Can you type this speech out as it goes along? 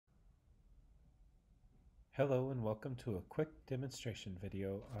Hello and welcome to a quick demonstration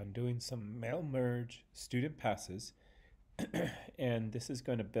video on doing some mail merge student passes. And this is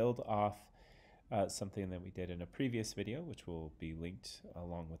going to build off something that we did in a previous video, which will be linked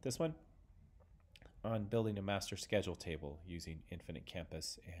along with this one, on building a master schedule table using Infinite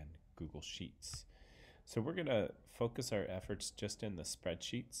Campus and Google Sheets. So we're going to focus our efforts just in the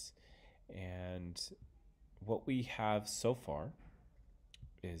spreadsheets, and what we have so far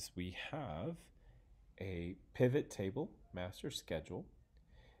is we have a pivot table master schedule.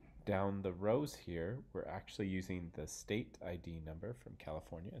 Down the rows here, we're actually using the state ID number from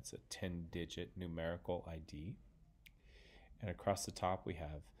California. It's a 10-digit numerical ID. And across the top, we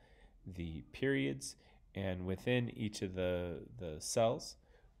have the periods. And within each of the cells,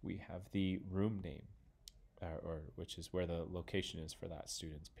 we have the room name, or which is where the location is for that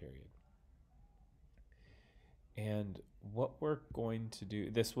student's period. And what we're going to do,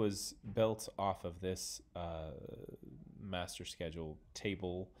 this was built off of this master schedule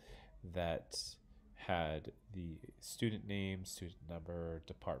table that had the student name, student number,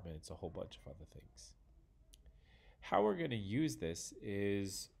 departments, a whole bunch of other things. How we're going to use this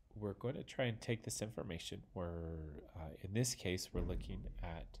is we're going to try and take this information. In this case, we're looking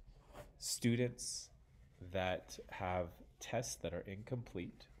at students that have tests that are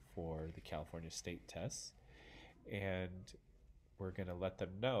incomplete for the California state tests. And we're going to let them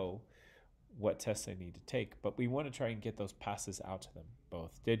know what tests they need to take, but we want to try and get those passes out to them,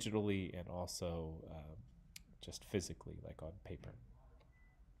 both digitally and also just physically, like on paper.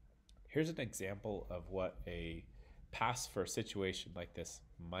 Here's an example of what a pass for a situation like this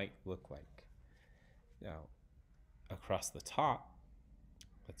might look like. Now, across the top,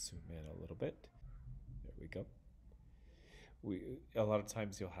 let's zoom in a little bit. There we go. A lot of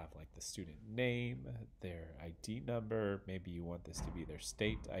times you'll have like the student name, their ID number, maybe you want this to be their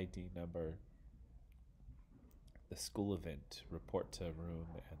state ID number, the school event, report to room,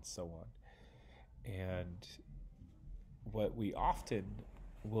 and so on. And what we often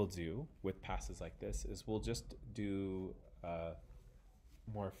will do with passes like this is we'll just do a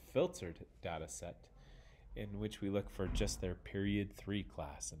more filtered data set in which we look for just their period 3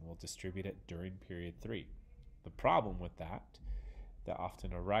 class, and we'll distribute it during period 3. The problem with that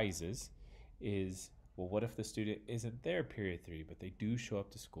often arises is, well, what if the student isn't there period 3, but they do show up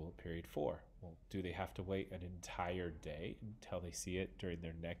to school period 4? Well, do they have to wait an entire day until they see it during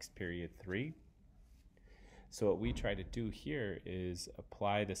their next period 3? So what we try to do here is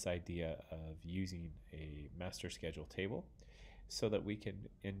apply this idea of using a master schedule table so that we can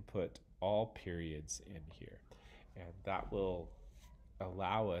input all periods in here. And that will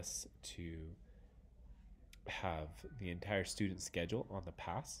allow us to have the entire student schedule on the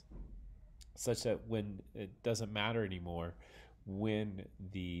pass, such that when it doesn't matter anymore when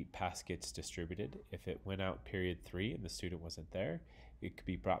the pass gets distributed, if it went out period 3 and the student wasn't there, it could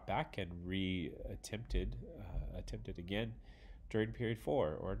be brought back and attempted again during period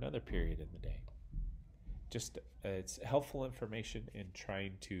 4 or another period in the day. Just it's helpful information in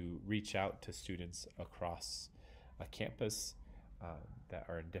trying to reach out to students across a campus that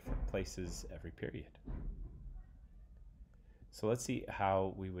are in different places every period. So let's see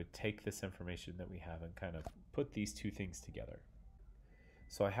how we would take this information that we have and kind of put these two things together.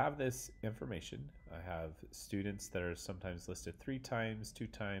 So I have this information. I have students that are sometimes listed 3 times, 2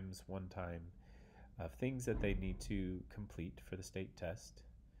 times, 1 time, of things that they need to complete for the state test.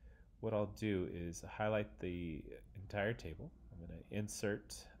 What I'll do is highlight the entire table. I'm going to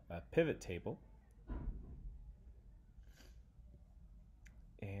insert a pivot table.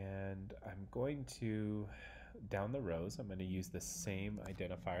 And I'm going to, down the rows, I'm going to use the same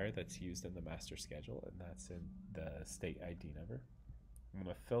identifier that's used in the master schedule, and that's in the state ID number. I'm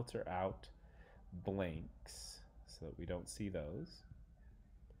going to filter out blanks so that we don't see those.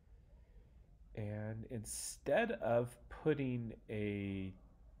 And instead of putting a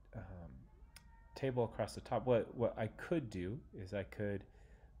table across the top, what I could do is I could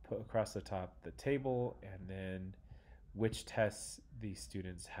put across the top the table and then which tests these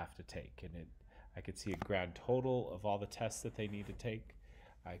students have to take. And I could see a grand total of all the tests that they need to take.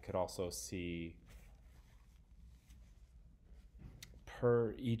 I could also see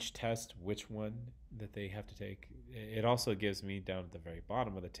per each test which one that they have to take. It also gives me down at the very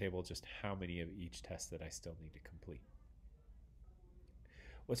bottom of the table just how many of each test that I still need to complete.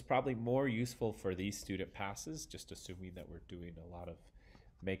 What's probably more useful for these student passes, just assuming that we're doing a lot of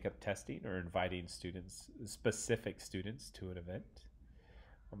makeup testing or inviting specific students to an event,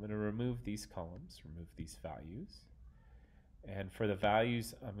 I'm going to remove these columns, remove these values. And for the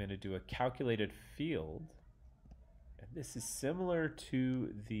values, I'm going to do a calculated field. And this is similar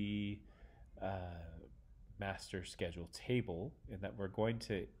to the master schedule table, and that we're going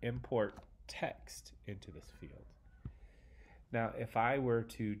to import text into this field. Now, if I were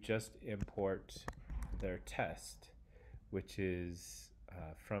to just import their test, which is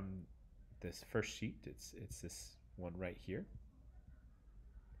from this first sheet, it's this one right here,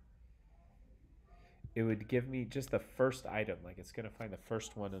 it would give me just the first item, like it's going to find the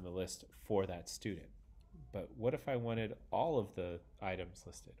first one in the list for that student. But what if I wanted all of the items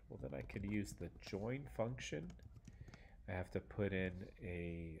listed? Well, then I could use the join function. I have to put in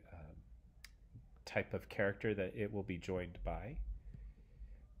a type of character that it will be joined by.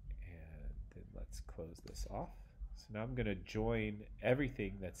 And then let's close this off. So now I'm going to join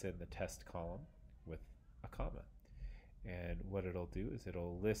everything that's in the test column with a comma. And what it'll do is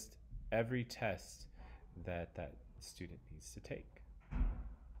it'll list every test that that student needs to take.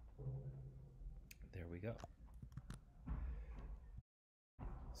 There we go.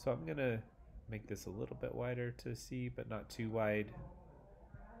 So I'm going to make this a little bit wider to see, but not too wide.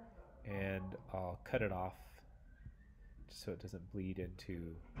 And I'll cut it off just so it doesn't bleed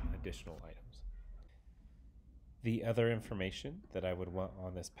into additional items. The other information that I would want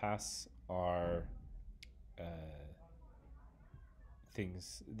on this pass are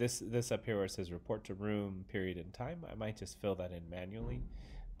things. This up here where it says report to room, period, and time, I might just fill that in manually.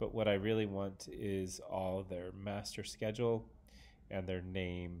 But what I really want is all their master schedule and their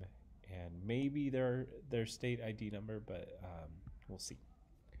name and maybe their state ID number, but we'll see.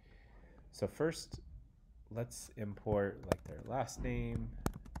 So first, let's import like their last name,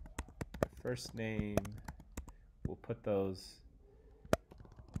 their first name. We'll put those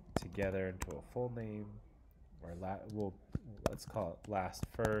together into a full name, or let's call it last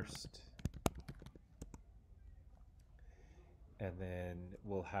first, and then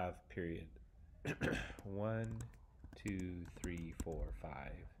we'll have period 1, 2, 3, 4, 5,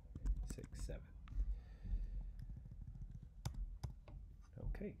 6, 7.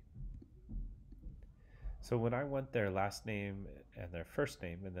 Okay. So when I want their last name and their first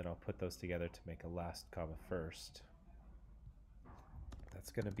name, and then I'll put those together to make a last comma first,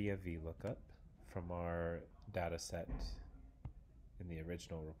 that's going to be a VLOOKUP from our data set in the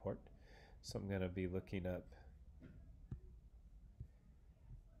original report. So I'm going to be looking up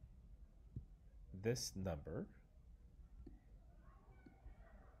this number,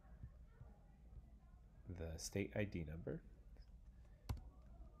 the state ID number,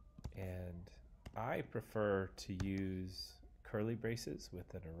 and I prefer to use curly braces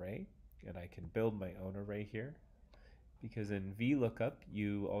with an array, and I can build my own array here, because in VLOOKUP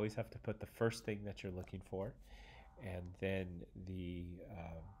you always have to put the first thing that you're looking for and then the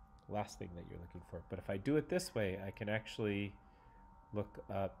last thing that you're looking for. But if I do it this way, I can actually look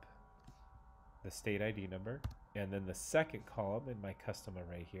up the state ID number, and then the second column in my custom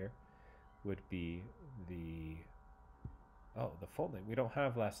array here would be the full name. We don't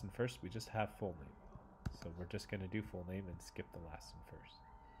have last and first, we just have full name. So we're just going to do full name and skip the last and first.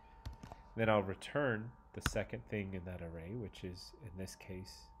 Then I'll return the second thing in that array, which is, in this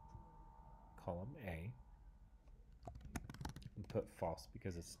case, column A, and put false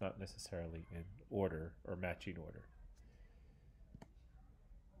because it's not necessarily in order or matching order.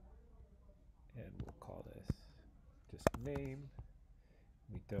 And we'll call this just name.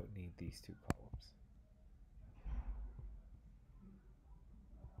 We don't need these two columns.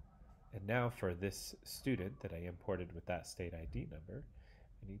 And now for this student that I imported with that state ID number,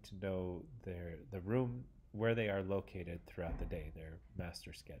 I need to know the room where they are located throughout the day, their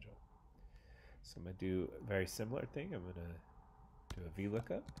master schedule. So I'm going to do a very similar thing. I'm going to do a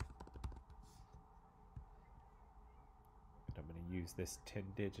VLOOKUP. And I'm going to use this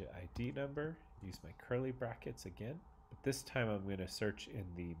 10-digit ID number, use my curly brackets again. But this time I'm going to search in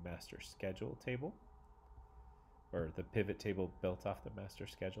the master schedule table, or the pivot table built off the master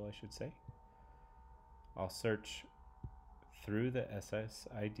schedule, I should say. I'll search through the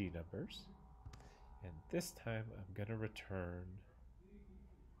SSID numbers, and this time I'm going to return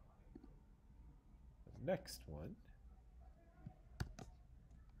the next one,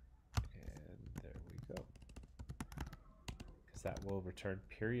 and there we go, because that will return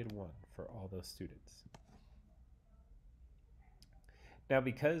period 1 for all those students. Now,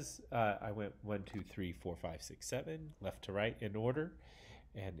 because I went 1, 2, 3, 4, 5, 6, 7, left to right in order,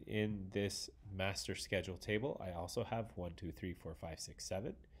 and in this master schedule table, I also have 1, 2, 3, 4, 5, 6,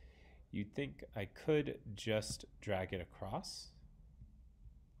 7. You'd think I could just drag it across.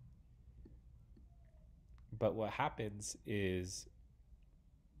 But what happens is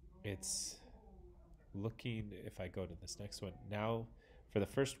it's looking, if I go to this next one, now for the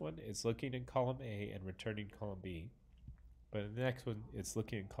first one, it's looking in column A and returning column B. But in the next one, it's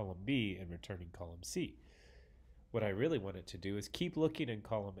looking in column B and returning column C. What I really want it to do is keep looking in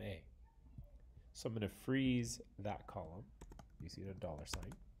column A. So I'm going to freeze that column using a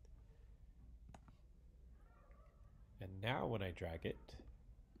 $sign. And now when I drag it,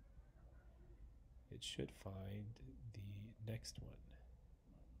 it should find the next one.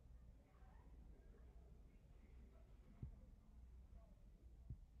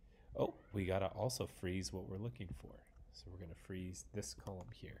 Oh, we gotta also freeze what we're looking for. So we're gonna freeze this column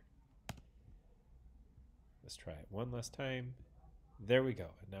here. Let's try it one last time. There we go.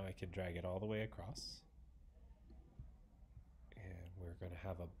 And now I can drag it all the way across. And we're gonna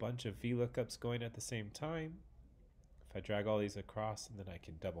have a bunch of VLOOKUPs going at the same time. If I drag all these across, and then I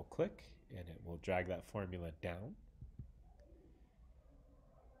can double click and it will drag that formula down.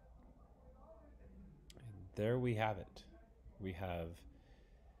 And there we have it. We have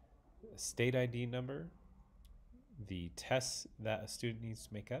a state ID number, the tests that a student needs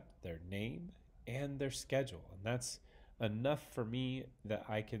to make up, their name, and their schedule. And that's enough for me that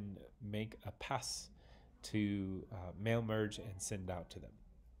I can make a pass to mail merge and send out to them.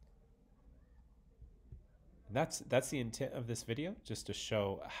 And that's the intent of this video, just to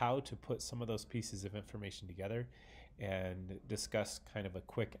show how to put some of those pieces of information together and discuss kind of a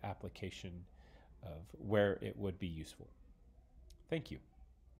quick application of where it would be useful. Thank you.